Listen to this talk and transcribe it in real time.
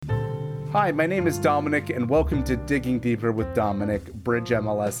Hi, my name is Dominic, and welcome to Digging Deeper with Dominic,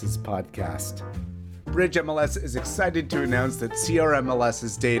 bridgeMLS's podcast. bridgeMLS is excited to announce that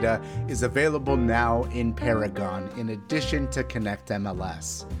CRMLS's data is available now in Paragon, in addition to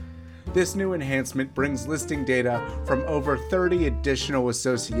ConnectMLS. This new enhancement brings listing data from over 30 additional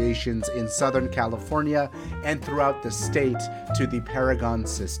associations in Southern California and throughout the state to the Paragon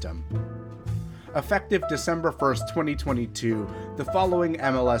system. Effective December 1st, 2022, the following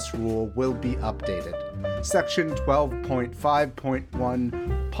MLS rule will be updated. Section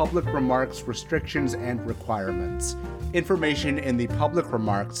 12.5.1, Public Remarks, Restrictions and Requirements. Information in the public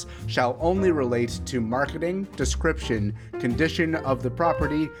remarks shall only relate to marketing, description, condition of the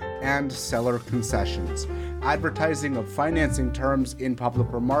property, and seller concessions. Advertising of financing terms in public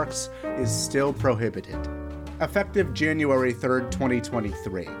remarks is still prohibited. Effective January 3rd,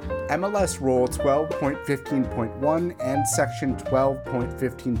 2023, MLS Rule 12.15.1 and Section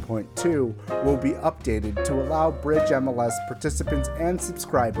 12.15.2 will be updated to allow bridgeMLS participants and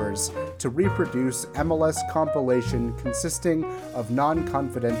subscribers to reproduce MLS compilation consisting of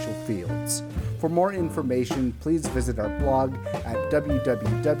non-confidential fields. For more information, please visit our blog at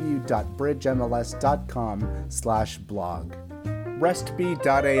www.bridgemls.com/blog.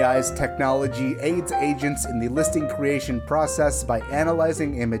 RESTB.AI's technology aids agents in the listing creation process by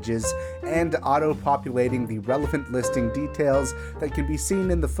analyzing images and auto-populating the relevant listing details that can be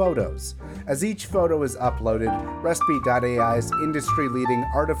seen in the photos. As each photo is uploaded, RESTB.AI's industry-leading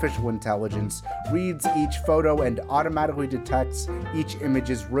artificial intelligence reads each photo and automatically detects each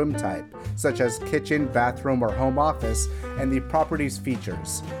image's room type, such as kitchen, bathroom, or home office, and the property's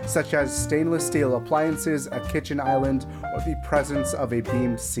features, such as stainless steel appliances, a kitchen island, or the presence of a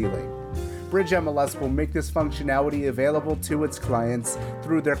beamed ceiling. bridgeMLS will make this functionality available to its clients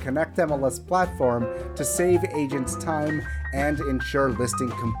through their ConnectMLS platform to save agents time and ensure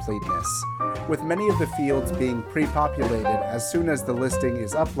listing completeness. With many of the fields being pre-populated as soon as the listing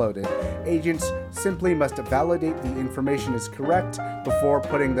is uploaded, agents simply must validate the information is correct before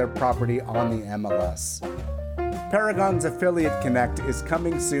putting their property on the MLS. Paragon's Affiliate Connect is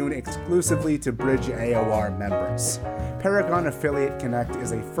coming soon exclusively to Bridge AOR members. Paragon Affiliate Connect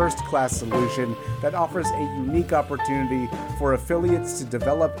is a first-class solution that offers a unique opportunity for affiliates to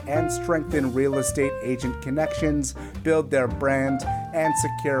develop and strengthen real estate agent connections, build their brand, and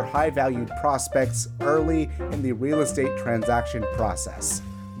secure high-valued prospects early in the real estate transaction process.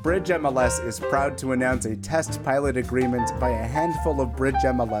 bridgeMLS is proud to announce a test pilot agreement by a handful of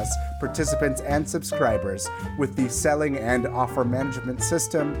bridgeMLS participants and subscribers with the selling and offer management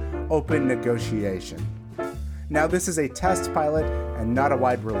system, Open Negotiation. Now, this is a test pilot and not a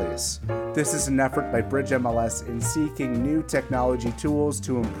wide release. This is an effort by bridgeMLS in seeking new technology tools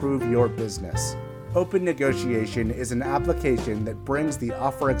to improve your business. Open Negotiation is an application that brings the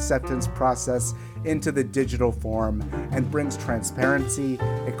offer acceptance process into the digital form and brings transparency,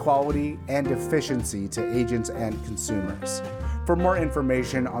 equality, and efficiency to agents and consumers. For more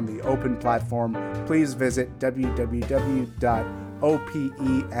information on the open platform, please visit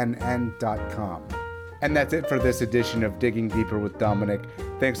www.openn.com. And that's it for this edition of Digging Deeper with Dominic.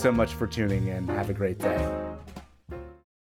 Thanks so much for tuning in. Have a great day.